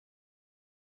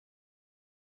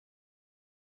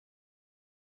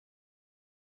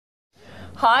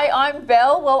Hi, I'm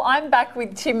Belle. Well, I'm back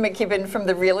with Tim McKibben from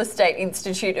the Real Estate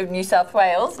Institute of New South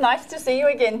Wales. Nice to see you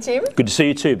again, Tim. Good to see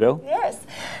you too, Belle. Yes.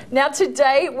 Now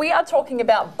today we are talking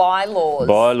about bylaws.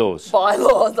 Bylaws.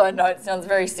 Bylaws, I know it sounds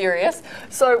very serious.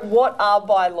 So what are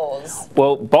bylaws?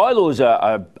 Well, bylaws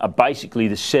are basically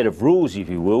the set of rules, if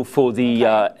you will, for the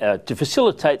to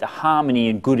facilitate the harmony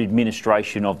and good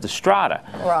administration of the strata.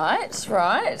 Right,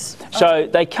 right. So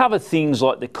they cover things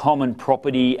like the common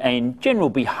property and general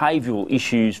behavioural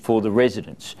issues for the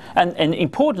residents. And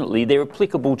importantly, they're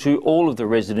applicable to all of the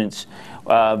residents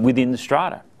within the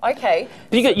strata. Okay.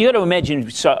 But you got to imagine,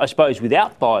 so I suppose,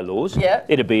 without bylaws,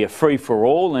 it'd be a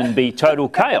free-for-all and be total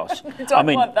chaos.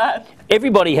 Don't want that.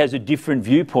 Everybody has a different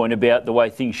viewpoint about the way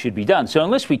things should be done. So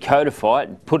unless we codify it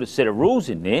and put a set of rules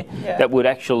in there that would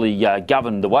actually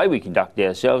govern the way we conduct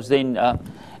ourselves, then,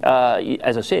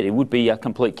 as I said, it would be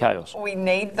complete chaos. We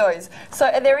need those. So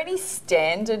are there any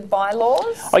standard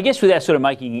bylaws? I guess without sort of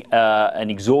making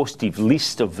an exhaustive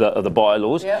list of the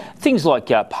bylaws, things like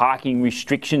parking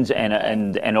restrictions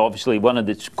and obviously one of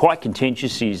that's quite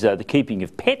contentious is the keeping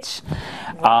of pets.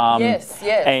 Yes.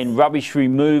 And rubbish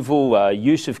removal,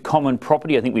 use of common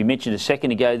property. I think we mentioned a second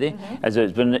ago there as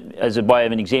a way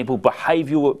of an example.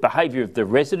 Behaviour of the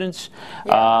residents.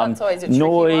 That's always a tricky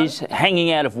noise, one.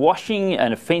 Hanging out of washing,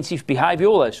 and offensive behaviour.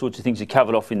 All those sorts of things are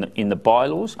covered off in the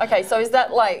bylaws. Okay, so is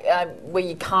that like where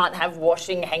you can't have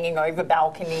washing hanging over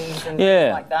balconies and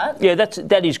things like that? Yeah,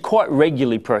 that is quite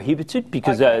regularly prohibited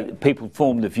because people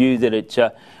form the view that it,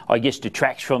 I guess,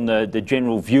 detracts from the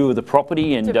general view of the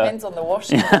property. And depends on the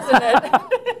washing, doesn't it?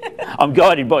 I'm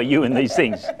guided by you in these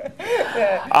things.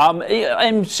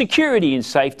 And security and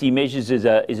safety measures is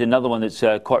another one that's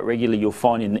quite regularly you'll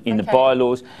find in the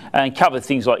bylaws, and cover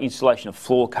things like installation of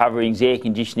floor coverings, air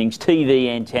conditionings, TV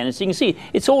antennas. So you can see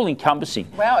it's all encompassing.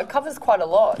 Wow, it covers quite a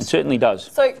lot. It certainly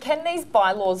does. So can these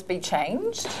bylaws be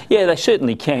changed? Yeah, they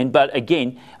certainly can, but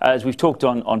again, as we've talked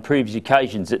on previous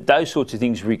occasions, that those sorts of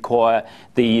things require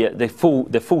the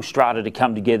full strata to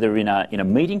come together in a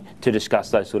meeting to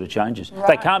discuss those sort of changes. Right.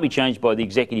 They can't be changed by the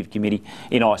executive committee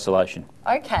in isolation.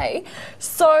 Okay,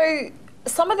 so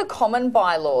some of the common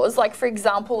bylaws, like for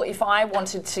example, if I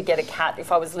wanted to get a cat,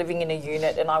 if I was living in a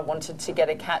unit and I wanted to get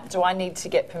a cat, do I need to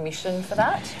get permission for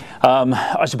that?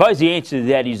 I suppose the answer to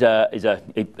that is a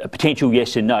potential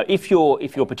yes and no. If your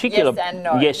particular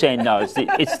yes and no,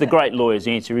 it's the great lawyer's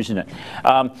answer, isn't it?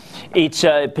 It's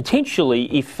potentially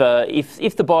if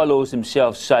the bylaws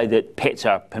themselves say that pets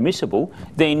are permissible,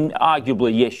 then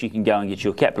arguably yes, you can go and get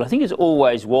your cat. But I think it's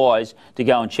always wise to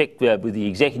go and check with the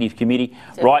executive committee,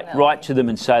 write to them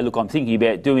and say, look, I'm thinking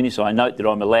about doing this. I note that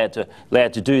I'm allowed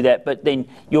to do that, but then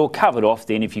you're covered off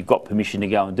then if you've got permission to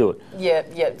go and do it.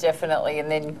 Yeah, definitely, and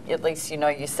then at least you know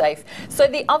you're safe. So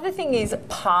the other thing is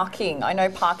parking. I know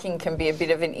parking can be a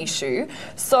bit of an issue.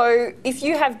 So if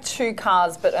you have two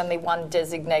cars but only one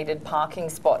designated parking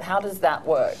spot, how does that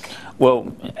work?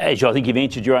 Well, as I think you've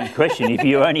answered your own question, if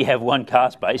you only have one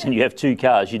car space and you have two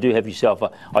cars, you do have yourself,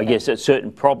 I guess, a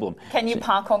certain problem. Can you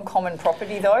park on common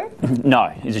property though?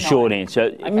 No, is a short answer.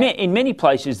 In many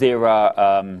places there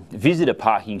are visitor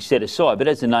parking set aside, but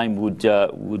as the name would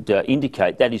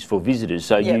indicate, that is for visitors.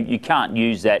 So you can't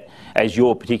use that as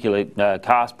your particular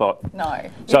car spot. No,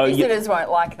 so visitors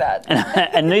won't like that.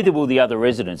 And neither will the other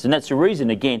residents. And that's the reason,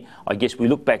 again, I guess we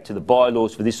look back to the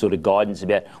bylaws for this sort of guidance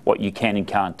about what you can and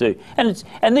can't do.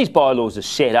 And these bylaws are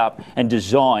set up and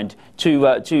designed to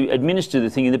administer the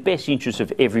thing in the best interest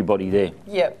of everybody there.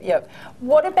 Yep.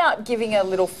 What about giving a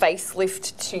little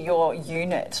facelift to your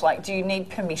unit? Like, do you need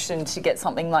permission to get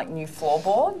something like new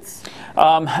floorboards?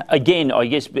 Again, I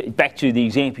guess back to the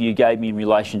example you gave me in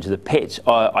relation to the pets,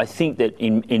 I think that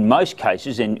in most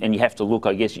cases, and you have to look,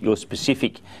 I guess, at your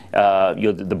specific,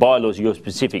 the bylaws of your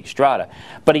specific strata.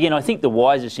 But again, I think the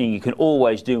wisest thing you can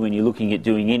always do when you're looking at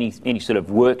doing any sort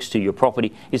of works to your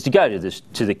property is to go to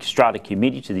the strata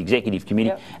committee, to the executive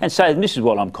committee, and say, this is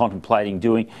what I'm contemplating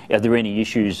doing. Are there any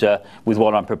issues with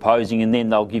what I'm proposing? And then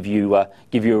they'll give you a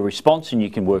response, and you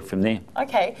can work from there.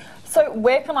 Okay. So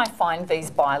where can I find these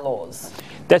bylaws?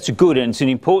 That's a good and it's an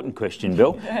important question,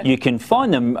 Bill. You can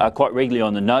find them quite regularly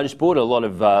on the notice board. A lot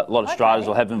of stratas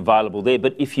will have them available there.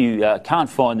 But if you can't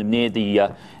find them there,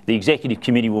 the executive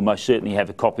committee will most certainly have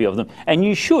a copy of them. And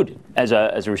you should, as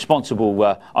a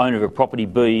responsible owner of a property,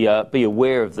 be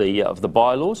aware of the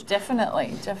bylaws.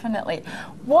 Definitely.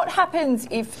 What happens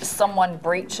if someone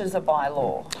breaches a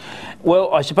bylaw?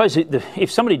 Well, I suppose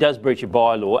if somebody does breach a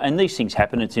bylaw, and these things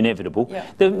happen, it's inevitable.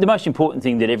 The most most important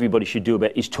thing that everybody should do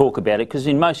is talk about it, because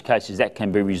in most cases that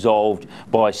can be resolved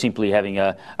by simply having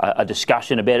a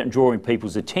discussion about it and drawing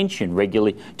people's attention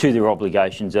regularly to their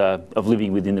obligations of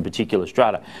living within the particular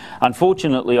strata.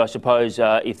 Unfortunately, I suppose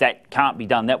if that can't be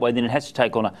done that way, then it has to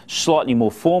take on a slightly more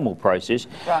formal process,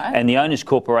 right. And the owners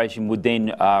corporation would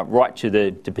then write to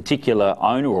the particular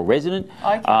owner or resident,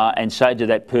 okay. And say to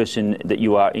that person that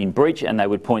you are in breach, and they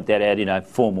would point that out in a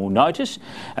formal notice.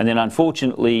 And then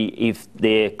unfortunately, if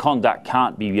their conduct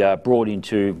can't be brought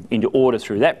into order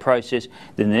through that process,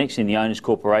 then the next thing the owners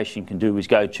corporation can do is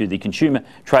go to the Consumer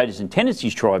Traders and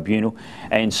Tenancies Tribunal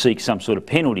and seek some sort of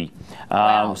penalty.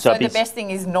 Wow. So the best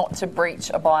thing is not to breach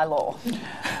a bylaw.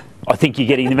 I think you're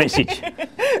getting the message.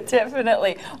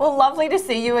 Definitely. Well, lovely to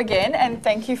see you again, and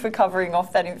thank you for covering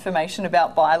off that information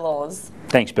about bylaws.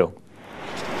 Thanks, Bill.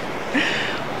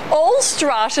 All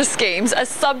strata schemes are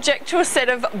subject to a set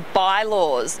of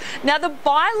bylaws. Now, the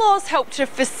bylaws help to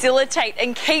facilitate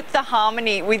and keep the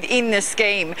harmony within the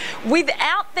scheme.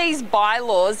 Without these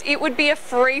bylaws, it would be a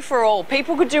free-for-all.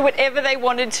 People could do whatever they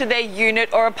wanted to their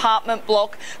unit or apartment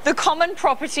block, the common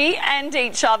property and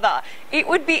each other. It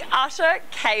would be utter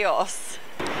chaos.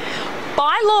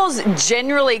 Bylaws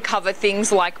generally cover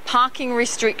things like parking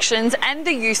restrictions and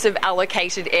the use of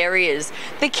allocated areas,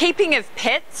 the keeping of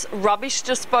pets, rubbish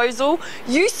disposal,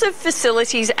 use of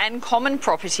facilities and common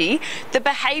property, the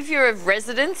behaviour of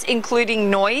residents including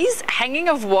noise, hanging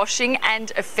of washing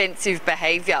and offensive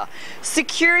behaviour,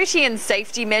 security and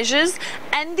safety measures,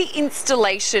 and the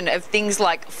installation of things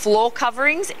like floor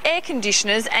coverings, air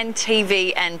conditioners and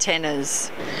TV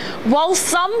antennas. While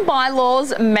some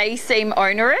bylaws may seem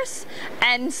onerous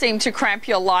and seem to cramp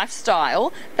your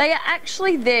lifestyle, they are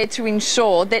actually there to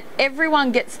ensure that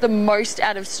everyone gets the most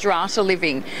out of strata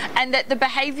living and that the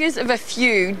behaviours of a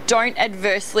few don't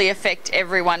adversely affect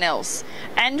everyone else.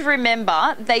 And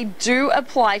remember, they do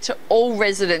apply to all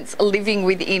residents living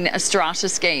within a strata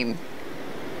scheme.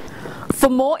 For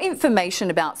more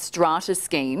information about strata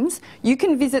schemes, you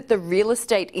can visit the Real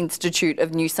Estate Institute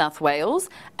of New South Wales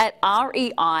at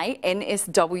reinsw.com.au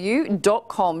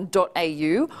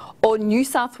or New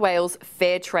South Wales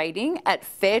Fair Trading at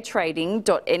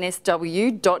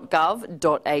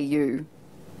fairtrading.nsw.gov.au.